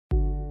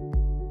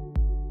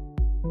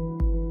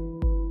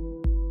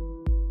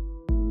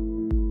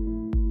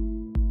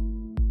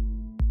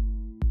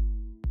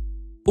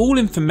All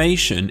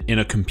information in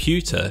a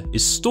computer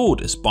is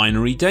stored as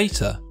binary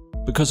data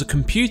because a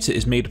computer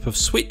is made up of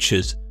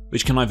switches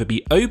which can either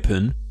be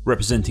open,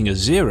 representing a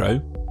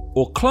 0,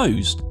 or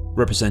closed,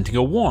 representing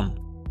a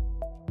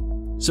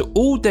 1. So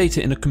all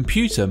data in a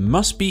computer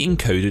must be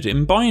encoded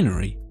in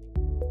binary.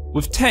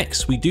 With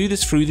text, we do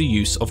this through the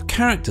use of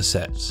character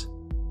sets.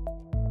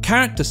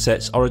 Character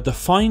sets are a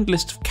defined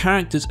list of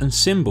characters and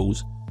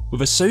symbols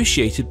with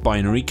associated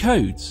binary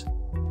codes.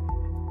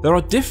 There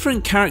are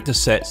different character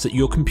sets that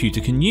your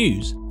computer can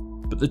use,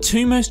 but the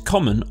two most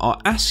common are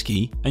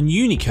ASCII and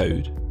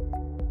Unicode.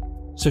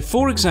 So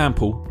for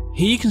example,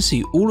 here you can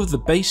see all of the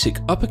basic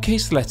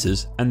uppercase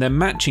letters and their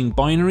matching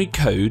binary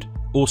code,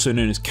 also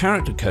known as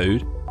character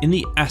code, in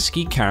the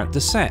ASCII character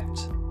set.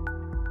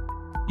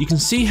 You can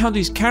see how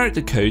these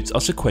character codes are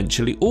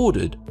sequentially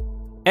ordered.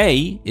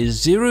 A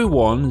is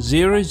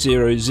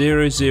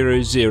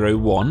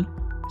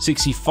 01000001,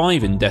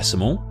 65 in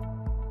decimal,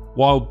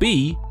 while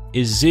B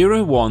is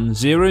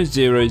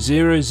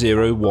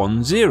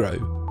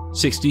 01000010,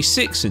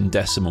 66 in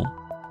decimal.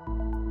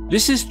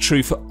 This is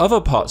true for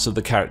other parts of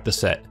the character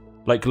set,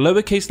 like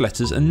lowercase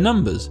letters and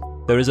numbers.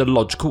 There is a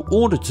logical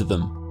order to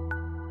them.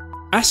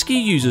 ASCII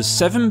uses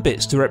 7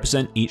 bits to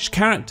represent each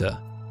character.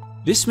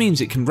 This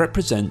means it can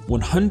represent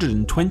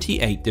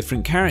 128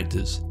 different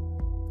characters.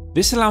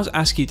 This allows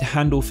ASCII to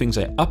handle things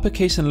like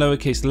uppercase and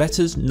lowercase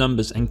letters,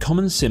 numbers and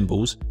common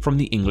symbols from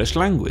the English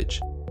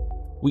language.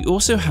 We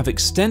also have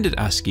extended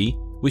ASCII,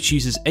 which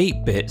uses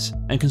 8 bits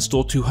and can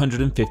store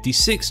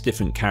 256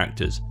 different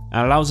characters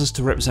and allows us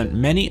to represent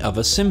many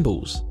other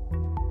symbols.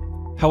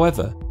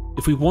 However,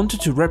 if we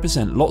wanted to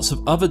represent lots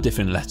of other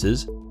different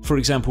letters, for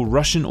example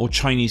Russian or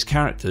Chinese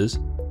characters,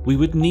 we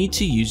would need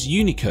to use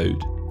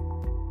Unicode.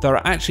 There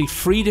are actually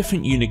 3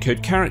 different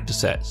Unicode character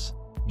sets.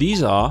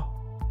 These are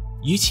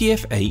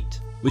UTF-8,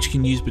 which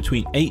can use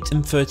between 8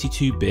 and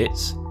 32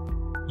 bits,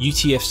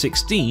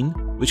 UTF-16,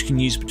 which can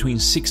use between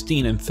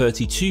 16 and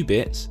 32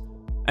 bits,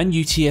 and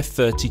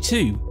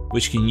UTF-32,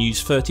 which can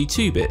use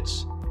 32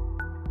 bits.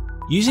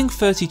 Using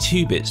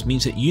 32 bits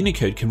means that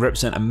Unicode can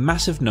represent a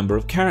massive number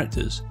of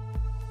characters,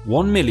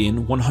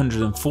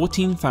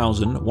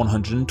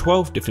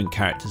 1,114,112 different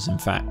characters in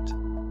fact,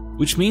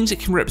 which means it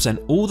can represent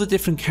all the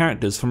different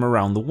characters from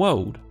around the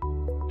world.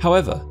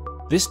 However,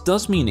 this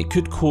does mean it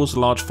could cause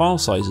large file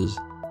sizes,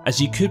 as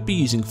you could be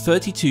using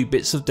 32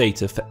 bits of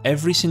data for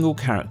every single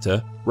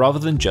character rather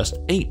than just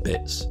 8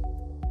 bits.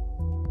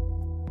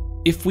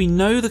 If we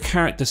know the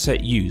character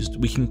set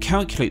used, we can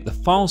calculate the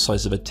file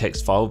size of a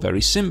text file very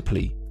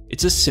simply.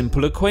 It's a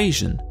simple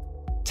equation.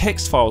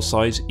 Text file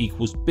size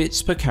equals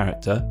bits per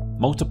character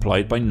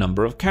multiplied by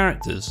number of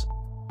characters.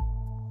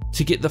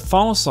 To get the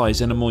file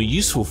size in a more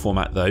useful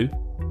format though,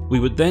 we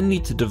would then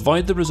need to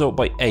divide the result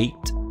by 8,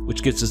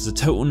 which gives us the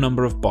total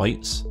number of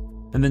bytes,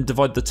 and then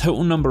divide the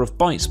total number of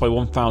bytes by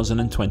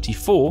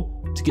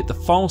 1024 to get the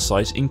file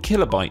size in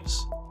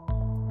kilobytes.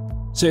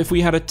 So if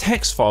we had a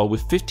text file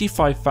with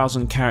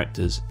 55,000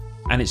 characters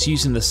and it's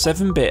using the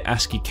 7-bit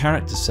ASCII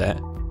character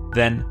set,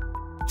 then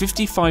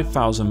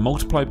 55,000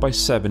 multiplied by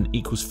 7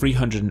 equals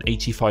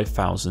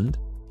 385,000,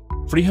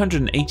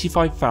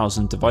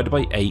 385,000 divided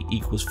by 8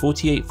 equals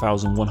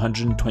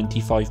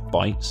 48,125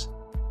 bytes,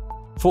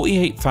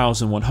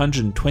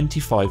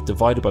 48,125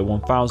 divided by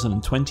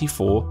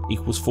 1024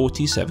 equals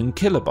 47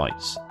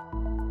 kilobytes.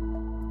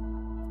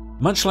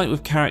 Much like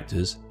with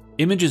characters,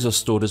 images are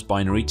stored as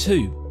binary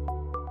too.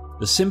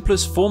 The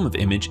simplest form of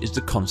image is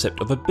the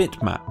concept of a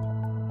bitmap.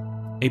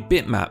 A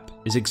bitmap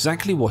is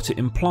exactly what it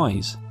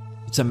implies.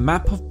 It's a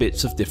map of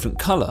bits of different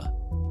colour.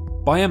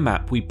 By a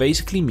map we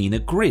basically mean a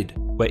grid,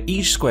 where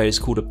each square is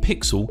called a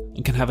pixel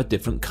and can have a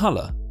different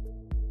colour.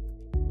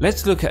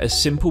 Let's look at a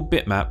simple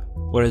bitmap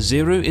where a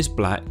 0 is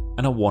black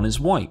and a 1 is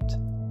white.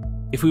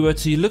 If we were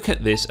to look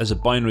at this as a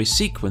binary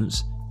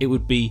sequence, it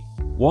would be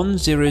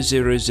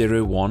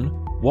 10001,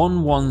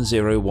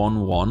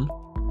 11011,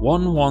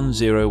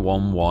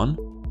 11011,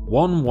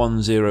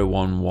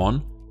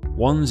 11011,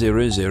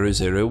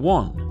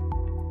 10001.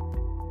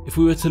 If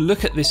we were to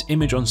look at this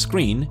image on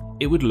screen,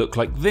 it would look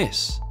like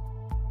this.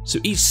 So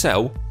each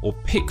cell, or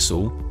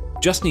pixel,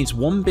 just needs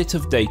 1 bit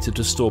of data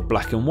to store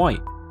black and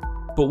white.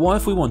 But what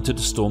if we wanted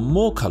to store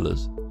more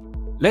colours?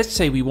 Let's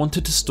say we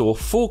wanted to store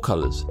 4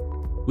 colours.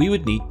 We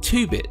would need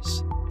 2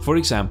 bits. For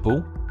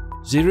example,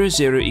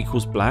 00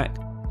 equals black,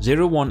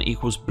 01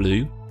 equals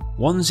blue,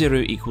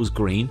 10 equals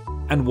green,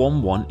 and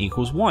 11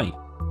 equals white.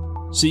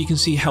 So you can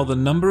see how the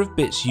number of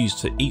bits used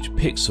for each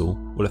pixel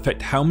will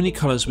affect how many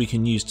colours we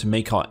can use to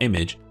make our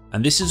image,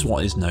 and this is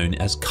what is known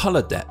as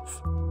colour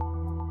depth.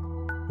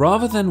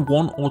 Rather than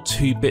 1 or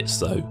 2 bits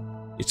though,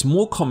 it's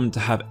more common to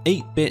have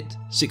 8-bit,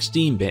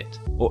 16-bit,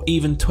 or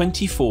even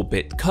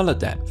 24-bit colour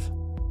depth.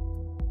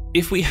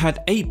 If we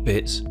had 8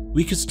 bits,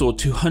 we could store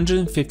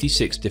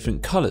 256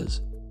 different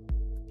colours.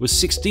 With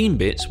 16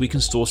 bits, we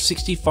can store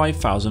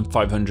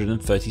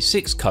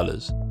 65,536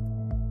 colours.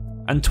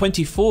 And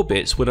 24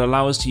 bits would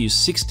allow us to use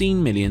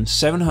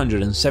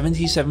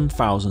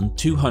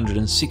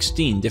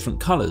 16,777,216 different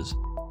colours,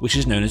 which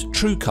is known as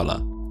true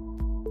colour.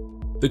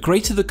 The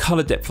greater the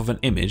colour depth of an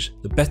image,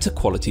 the better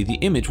quality the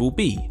image will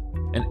be.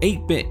 An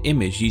 8-bit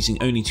image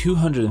using only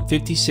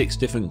 256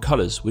 different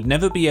colours would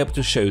never be able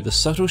to show the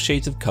subtle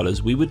shades of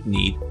colours we would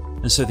need,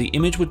 and so the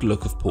image would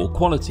look of poor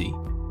quality.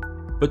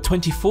 But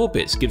 24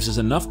 bits gives us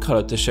enough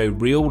colour to show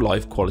real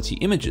life quality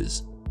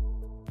images.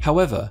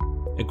 However,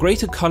 a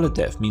greater colour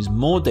depth means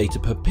more data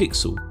per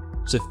pixel,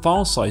 so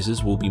file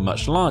sizes will be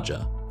much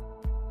larger.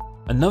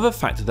 Another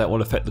factor that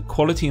will affect the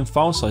quality and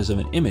file size of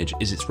an image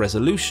is its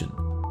resolution.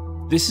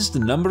 This is the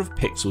number of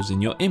pixels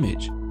in your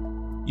image.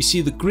 You see,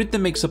 the grid that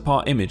makes up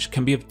our image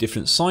can be of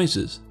different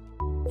sizes.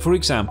 For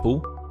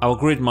example, our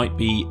grid might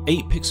be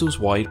 8 pixels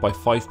wide by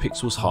 5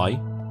 pixels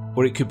high,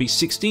 or it could be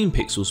 16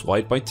 pixels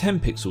wide by 10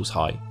 pixels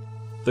high,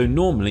 though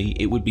normally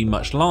it would be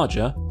much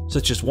larger,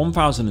 such as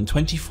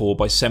 1024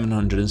 by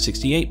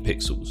 768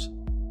 pixels.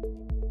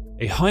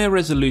 A higher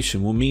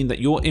resolution will mean that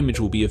your image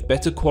will be of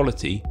better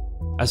quality,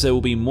 as there will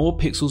be more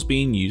pixels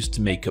being used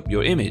to make up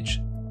your image.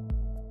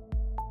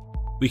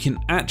 We can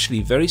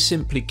actually very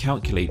simply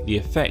calculate the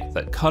effect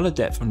that colour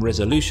depth and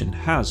resolution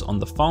has on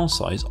the file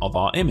size of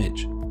our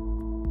image.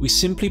 We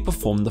simply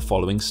perform the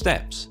following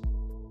steps.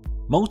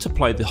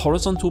 Multiply the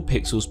horizontal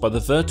pixels by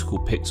the vertical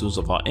pixels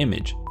of our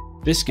image.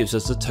 This gives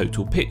us the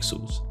total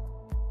pixels.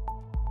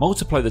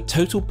 Multiply the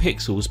total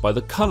pixels by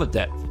the colour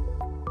depth.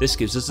 This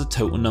gives us the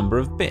total number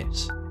of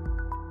bits.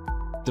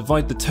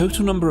 Divide the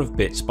total number of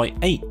bits by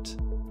 8.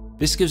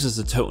 This gives us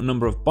the total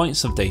number of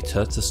bytes of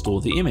data to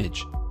store the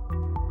image.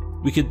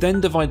 We could then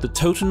divide the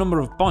total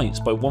number of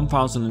bytes by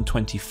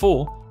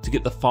 1024 to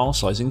get the file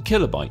size in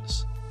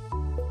kilobytes.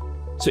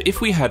 So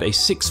if we had a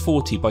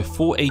 640 by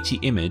 480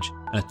 image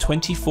and a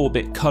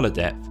 24-bit colour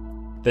depth,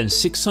 then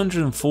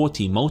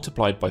 640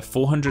 multiplied by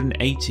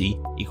 480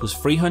 equals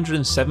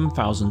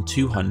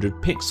 307,200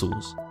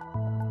 pixels.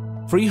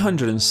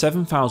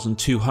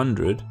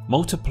 307,200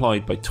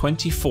 multiplied by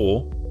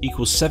 24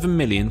 equals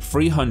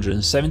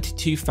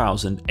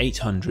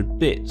 7,372,800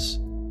 bits.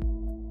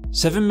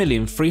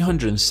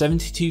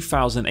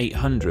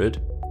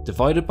 7,372,800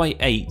 divided by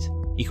 8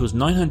 equals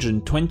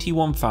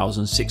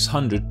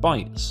 921,600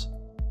 bytes.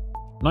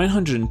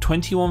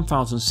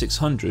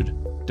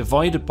 921,600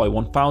 divided by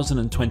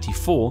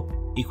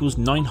 1024 equals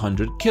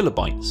 900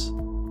 kilobytes.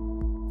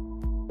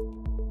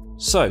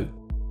 So,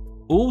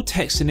 all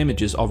text and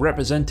images are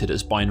represented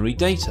as binary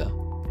data.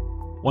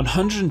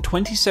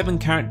 127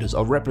 characters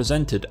are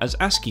represented as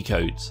ASCII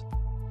codes.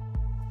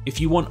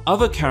 If you want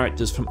other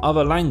characters from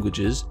other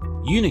languages,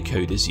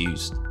 Unicode is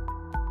used.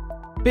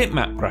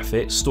 Bitmap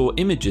graphics store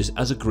images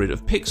as a grid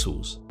of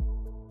pixels.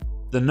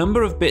 The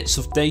number of bits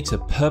of data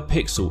per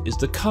pixel is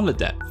the colour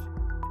depth.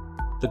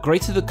 The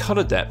greater the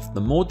colour depth,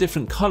 the more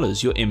different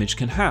colours your image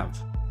can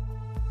have.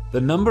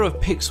 The number of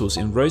pixels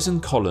in rows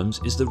and columns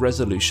is the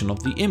resolution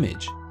of the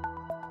image.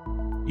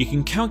 You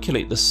can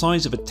calculate the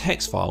size of a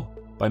text file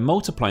by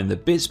multiplying the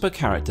bits per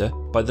character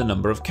by the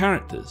number of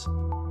characters.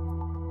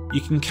 You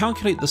can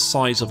calculate the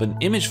size of an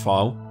image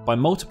file by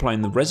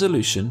multiplying the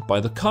resolution by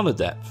the colour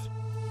depth.